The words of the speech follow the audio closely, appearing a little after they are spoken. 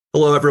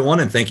Hello, everyone,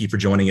 and thank you for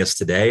joining us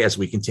today as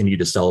we continue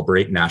to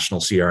celebrate National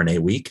CRNA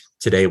Week.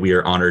 Today, we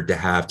are honored to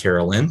have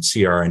Tara Lynn,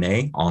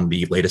 CRNA, on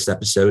the latest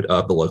episode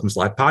of the Locums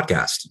Live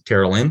podcast.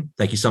 Tara Lynn,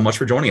 thank you so much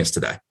for joining us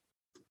today.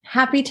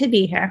 Happy to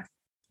be here.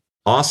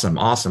 Awesome.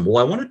 Well,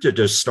 I wanted to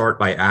just start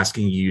by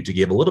asking you to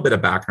give a little bit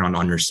of background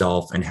on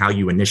yourself and how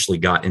you initially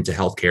got into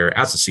healthcare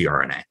as a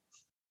CRNA.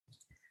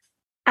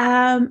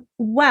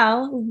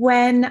 Well,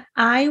 when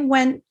I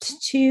went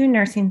to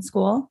nursing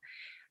school,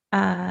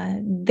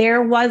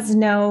 there was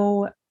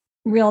no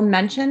real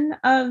mention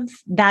of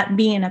that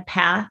being a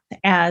path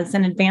as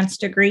an advanced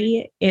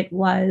degree. It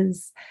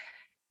was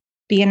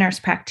be a nurse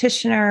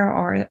practitioner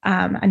or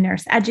a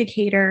nurse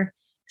educator.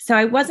 So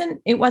it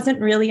wasn't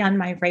really on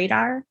my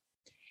radar.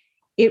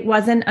 It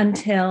wasn't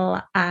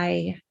until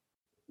I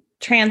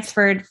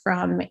transferred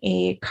from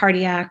a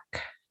cardiac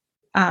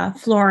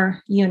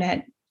floor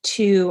unit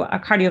to a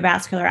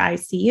cardiovascular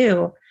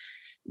ICU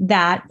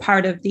that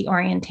part of the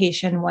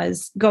orientation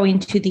was going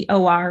to the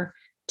OR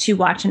to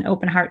watch an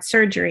open heart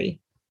surgery.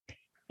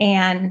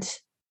 And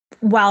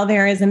while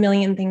there is a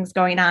million things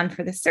going on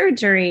for the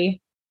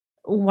surgery,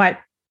 what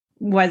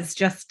was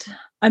just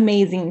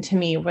amazing to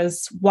me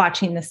was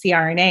watching the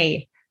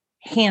CRNA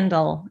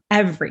handle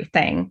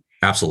everything.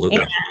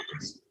 Absolutely.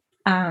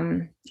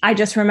 And, I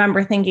just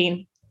remember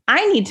thinking,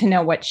 I need to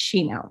know what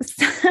she knows.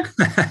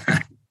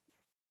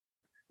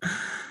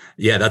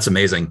 Yeah, that's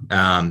amazing.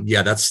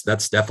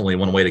 That's definitely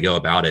one way to go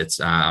about it.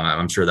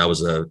 I'm sure that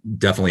was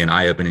definitely an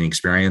eye-opening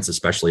experience,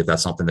 especially if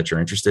that's something that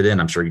you're interested in.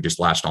 I'm sure you just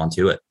latched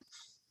onto it.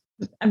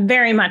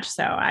 Very much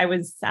so. I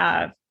was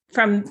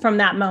from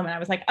that moment, I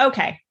was like,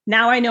 okay,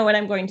 now I know what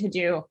I'm going to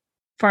do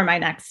for my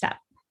next step.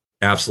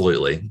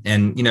 Absolutely.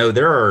 And,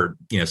 there are,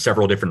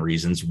 several different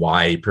reasons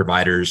why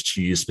providers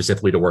choose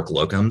specifically to work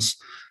locums.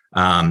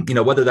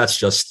 Whether that's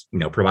just,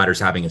 providers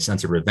having a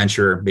sense of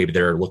adventure, maybe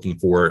they're looking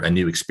for a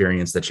new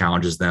experience that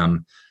challenges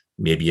them.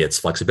 Maybe it's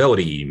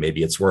flexibility,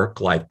 maybe it's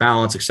work-life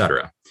balance, et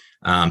cetera.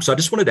 So I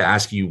just wanted to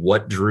ask you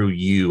what drew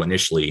you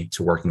initially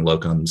to working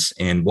locums,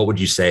 and what would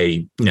you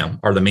say,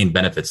 are the main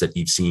benefits that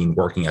you've seen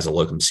working as a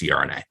locum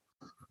CRNA?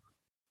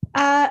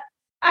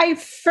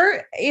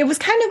 It was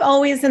kind of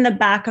always in the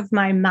back of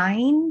my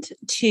mind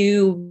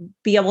to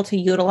be able to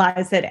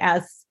utilize it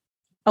as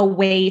a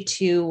way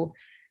to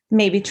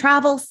maybe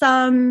travel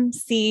some,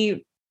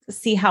 see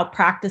how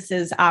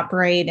practices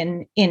operate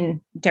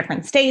in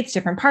different states,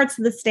 different parts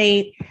of the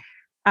state.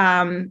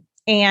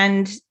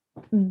 And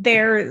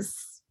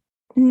there's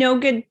no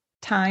good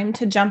time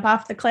to jump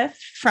off the cliff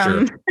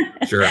from,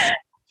 Sure.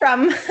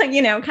 from,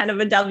 kind of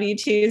a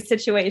W-2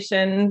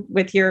 situation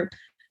with your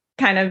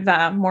kind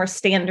of more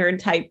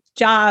standard type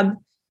job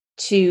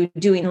to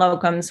doing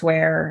locums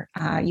where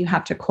you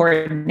have to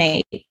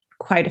coordinate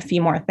quite a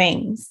few more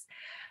things.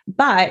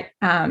 But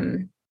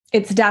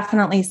it's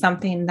definitely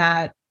something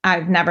that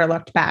I've never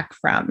looked back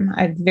from.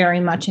 I've very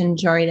much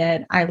enjoyed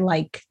it. I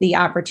like the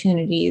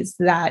opportunities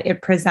that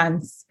it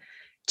presents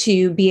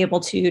to be able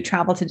to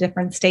travel to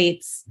different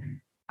states.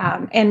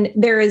 And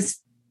there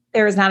is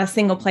not a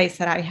single place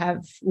that I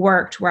have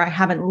worked where I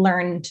haven't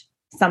learned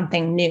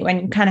something new,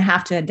 and you kind of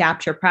have to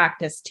adapt your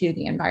practice to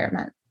the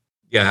environment.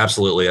 Yeah,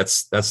 absolutely.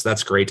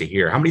 That's great to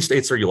hear. How many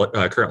states are you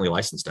currently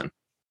licensed in?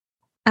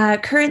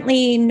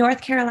 Currently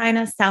North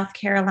Carolina, South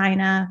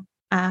Carolina,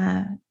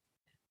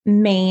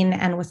 Maine,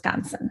 and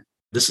Wisconsin.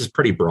 This is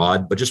pretty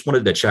broad, but just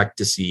wanted to check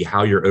to see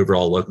how your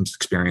overall locums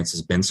experience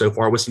has been so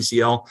far with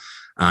CCL.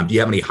 Do you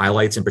have any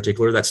highlights in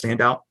particular that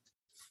stand out?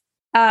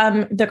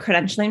 The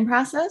credentialing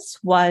process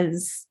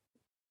was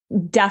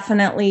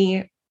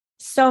definitely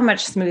so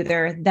much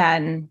smoother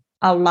than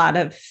a lot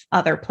of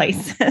other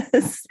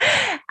places.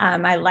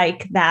 I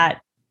like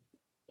that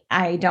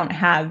I don't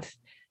have,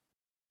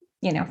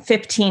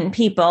 15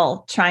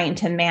 people trying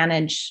to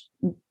manage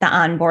the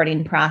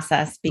onboarding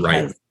process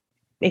because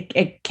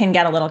it can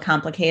get a little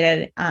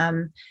complicated.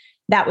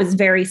 That was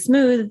very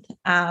smooth.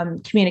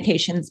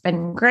 Communication's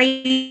been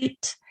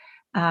great.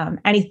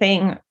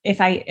 Anything,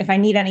 if I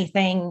need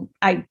anything,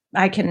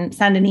 I can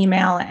send an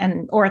email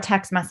or a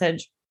text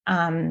message.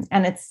 And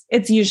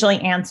it's usually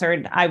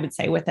answered, I would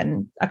say,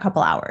 within a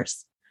couple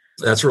hours.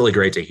 That's really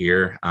great to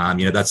hear.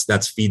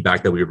 That's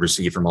feedback that we've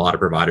received from a lot of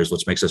providers,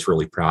 which makes us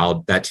really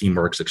proud. That team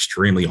works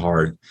extremely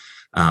hard,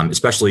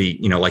 especially,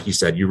 like you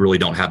said, you really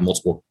don't have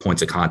multiple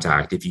points of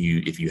contact. If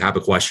you have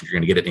a question, you're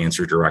going to get it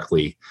answered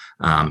directly,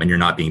 and you're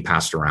not being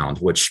passed around,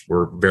 which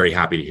we're very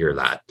happy to hear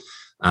that.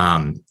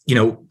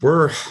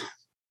 We're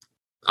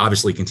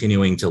obviously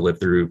continuing to live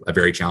through a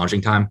very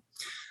challenging time.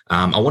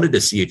 I wanted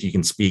to see if you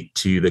can speak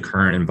to the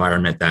current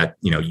environment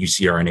that,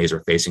 UCRNAs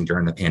are facing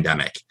during the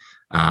pandemic.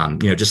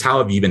 Just how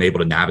have you been able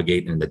to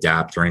navigate and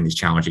adapt during these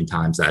challenging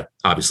times that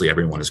obviously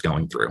everyone is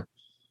going through?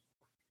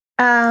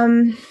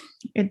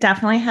 It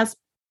definitely has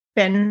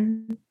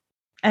been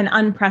an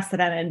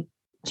unprecedented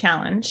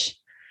challenge.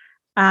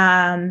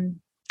 I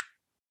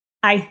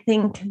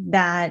think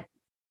that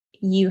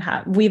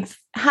we've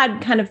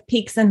had kind of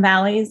peaks and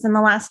valleys in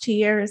the last 2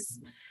 years.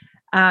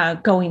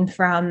 Going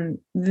from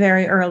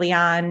very early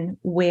on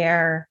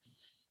where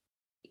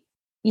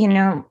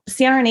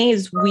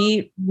CRNAs,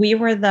 we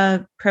were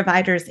the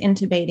providers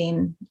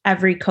intubating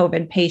every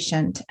COVID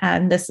patient.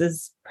 And this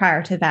is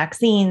prior to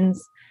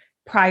vaccines,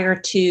 prior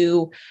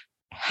to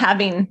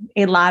having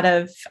a lot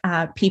of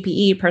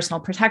PPE, personal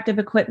protective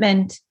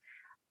equipment.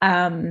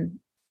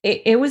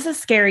 It was a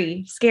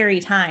scary, scary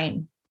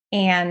time.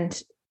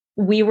 And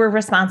we were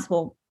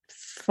responsible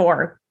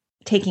for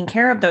taking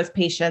care of those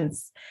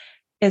patients,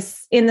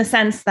 is in the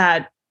sense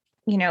that,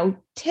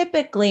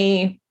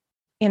 typically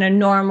in a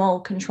normal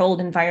controlled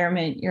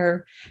environment,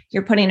 you're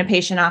putting a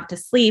patient off to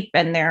sleep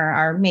and there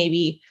are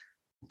maybe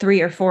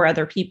 3 or 4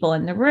 other people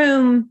in the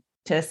room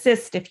to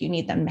assist if you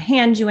need them to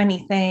hand you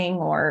anything,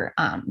 or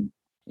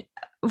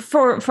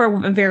for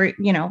a very,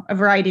 a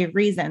variety of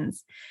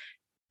reasons.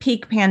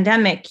 Peak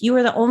pandemic, you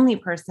were the only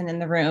person in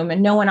the room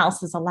and no one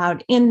else is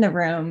allowed in the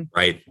room.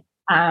 Right.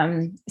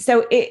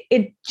 So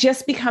it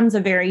just becomes a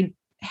very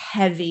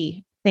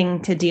heavy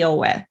thing to deal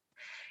with.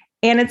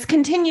 And it's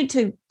continued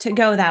to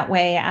go that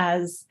way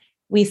as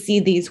we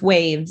see these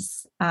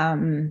waves.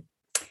 We're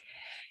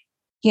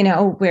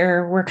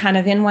kind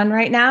of in one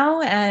right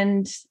now,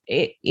 and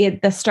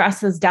the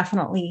stress is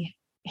definitely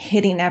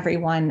hitting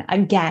everyone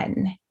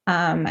again.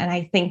 And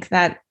I think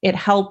that it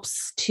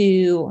helps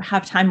to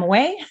have time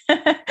away.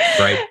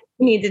 Right.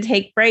 We need to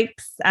take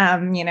breaks.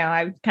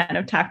 I've kind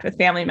of talked with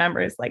family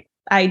members, like,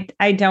 I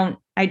don't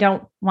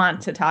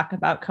want to talk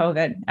about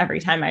COVID every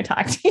time I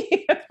talk to you.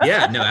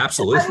 Yeah, no,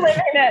 absolutely. I'm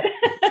living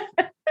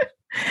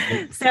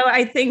it. So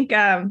I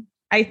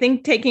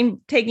think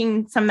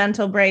taking some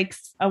mental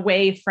breaks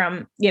away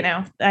from,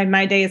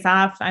 my days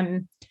off,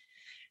 I'm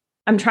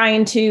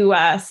trying to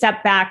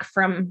step back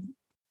from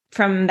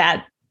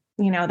that,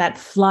 that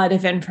flood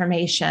of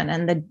information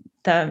and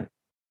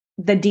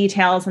the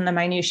details and the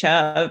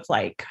minutia of,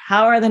 like,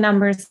 how are the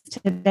numbers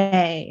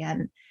today?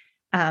 And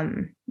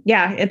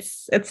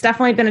it's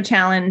definitely been a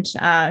challenge.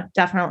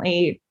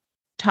 Definitely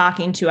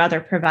talking to other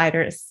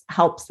providers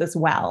helps as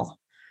well.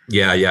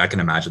 Yeah, I can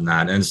imagine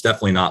that. And it's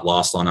definitely not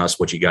lost on us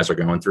what you guys are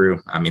going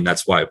through. I mean,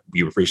 that's why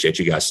we appreciate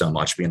you guys so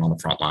much being on the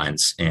front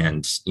lines.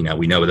 And,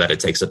 we know that it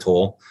takes a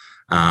toll,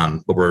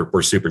 but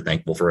we're super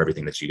thankful for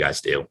everything that you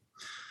guys do.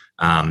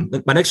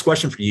 My next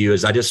question for you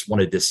is, I just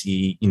wanted to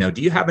see,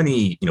 do you have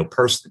any,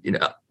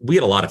 we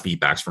get a lot of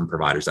feedbacks from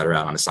providers that are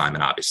out on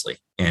assignment, obviously.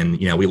 And,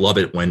 we love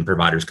it when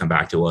providers come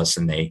back to us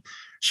and they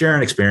share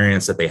an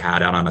experience that they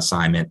had out on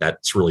assignment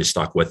that's really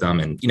stuck with them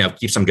and,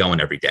 keeps them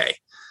going every day.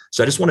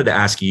 So I just wanted to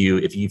ask you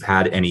if you've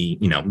had any,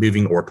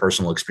 moving or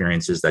personal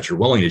experiences that you're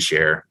willing to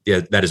share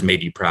that has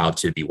made you proud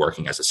to be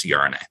working as a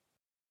CRNA.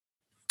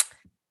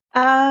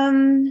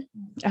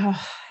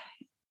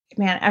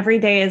 Man, every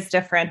day is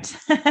different.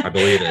 I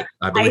believe it.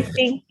 I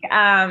think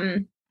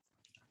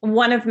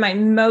one of my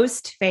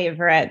most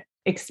favorite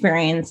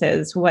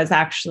experiences was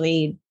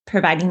actually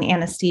providing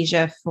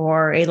anesthesia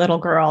for a little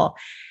girl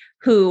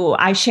who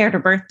I shared a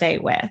birthday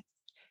with.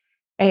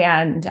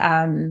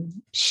 And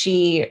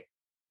she,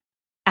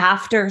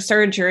 after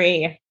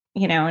surgery,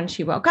 and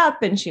she woke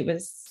up and she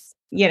was,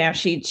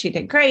 she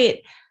did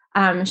great.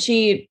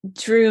 She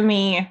drew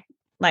me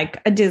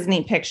like a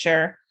Disney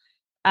picture.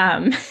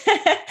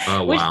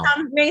 Oh, which wow.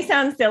 may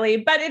sound silly,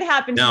 but it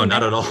happened. No,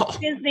 not at all.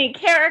 Disney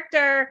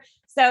character.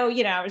 So,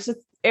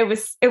 it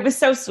was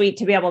so sweet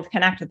to be able to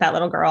connect with that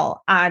little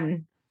girl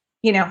on,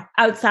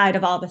 outside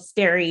of all the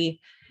scary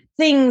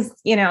things,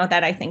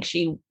 that I think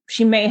she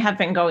may have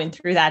been going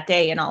through that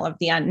day and all of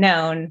the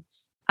unknown,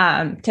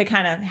 to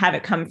kind of have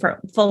it come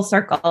full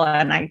circle.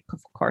 And I,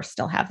 of course,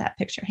 still have that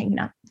picture hanging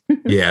up.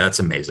 Yeah, that's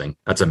amazing.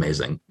 That's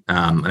amazing.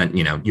 And,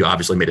 you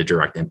obviously made a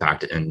direct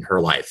impact in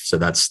her life. So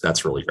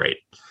that's really great.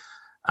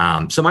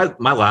 So my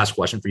last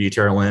question for you,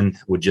 Tara Lynn,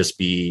 would just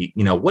be,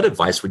 what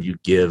advice would you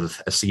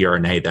give a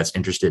CRNA that's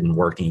interested in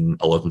working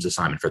a locums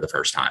assignment for the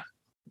first time?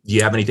 Do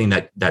you have anything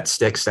that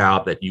sticks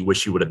out that you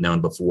wish you would have known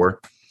before?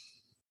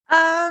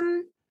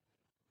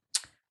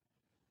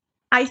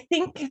 I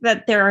think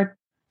that there are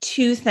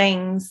 2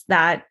 things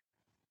that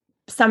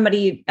a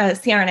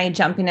CRNA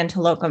jumping into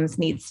locums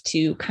needs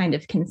to kind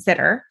of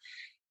consider.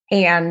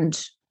 And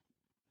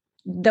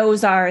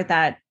those are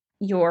that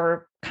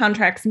your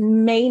contracts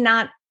may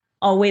not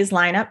always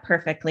line up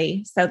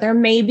perfectly. So there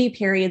may be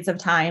periods of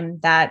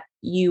time that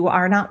you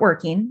are not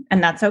working,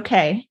 and that's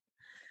okay.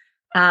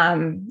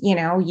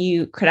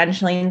 You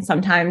credentialing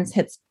sometimes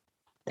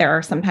there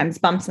are sometimes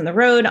bumps in the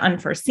road,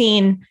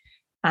 unforeseen.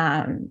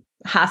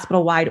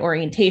 Hospital-wide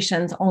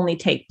orientations only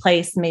take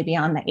place maybe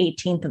on the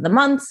 18th of the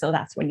month. So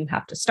that's when you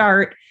have to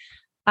start.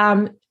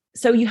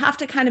 So you have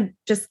to kind of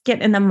just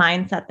get in the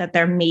mindset that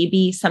there may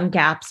be some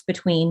gaps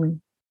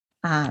between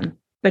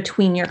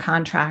your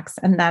contracts,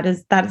 and that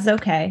is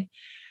okay.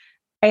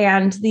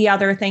 And the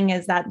other thing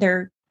is that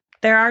there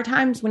are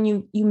times when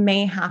you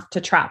may have to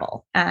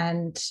travel,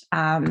 and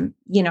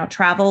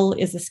travel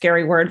is a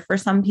scary word for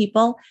some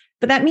people,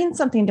 but that means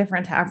something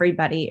different to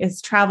everybody.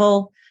 Is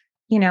travel,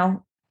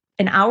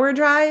 an hour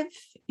drive?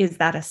 Is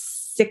that a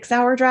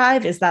 6-hour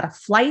drive? Is that a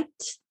flight?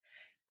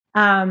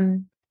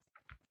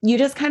 You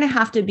just kind of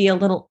have to be a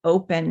little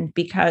open,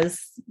 because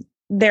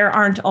there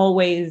aren't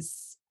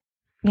always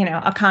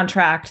a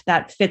contract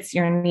that fits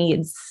your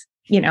needs,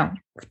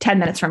 10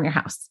 minutes from your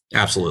house.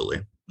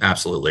 Absolutely.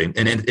 Absolutely.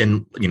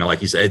 And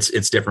like you said,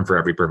 it's different for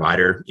every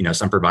provider.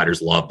 Some providers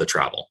love the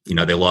travel.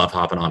 They love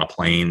hopping on a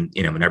plane,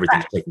 and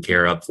everything's taken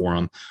care of for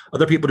them.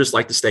 Other people just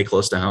like to stay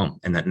close to home,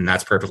 and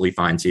that's perfectly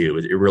fine too.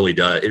 It really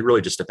does. It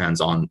really just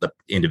depends on the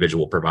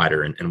individual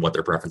provider and what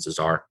their preferences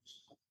are.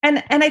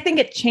 And I think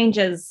it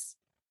changes,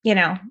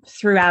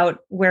 throughout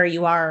where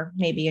you are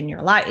maybe in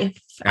your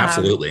life.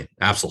 Absolutely.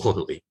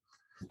 Absolutely.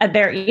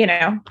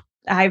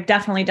 I've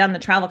definitely done the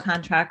travel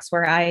contracts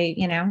where I,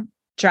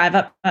 drive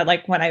up,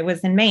 like when I was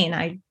in Maine,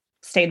 I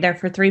stayed there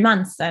for 3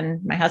 months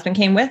and my husband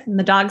came with and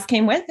the dogs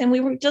came with and we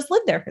were just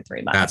lived there for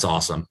 3 months. That's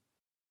awesome.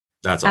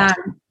 That's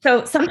awesome.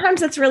 So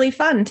sometimes it's really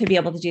fun to be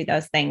able to do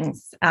those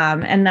things.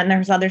 And then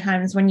there's other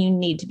times when you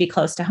need to be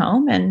close to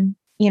home. And,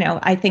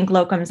 I think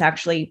locums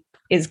actually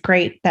is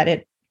great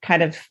that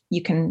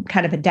you can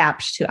kind of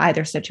adapt to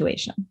either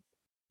situation.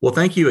 Well,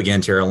 thank you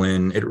again, Tara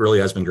Lynn. It really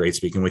has been great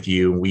speaking with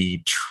you.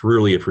 We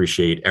truly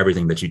appreciate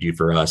everything that you do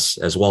for us,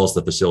 as well as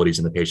the facilities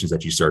and the patients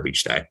that you serve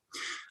each day.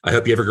 I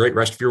hope you have a great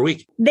rest of your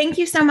week. Thank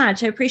you so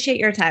much. I appreciate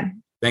your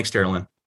time. Thanks, Tara Lynn.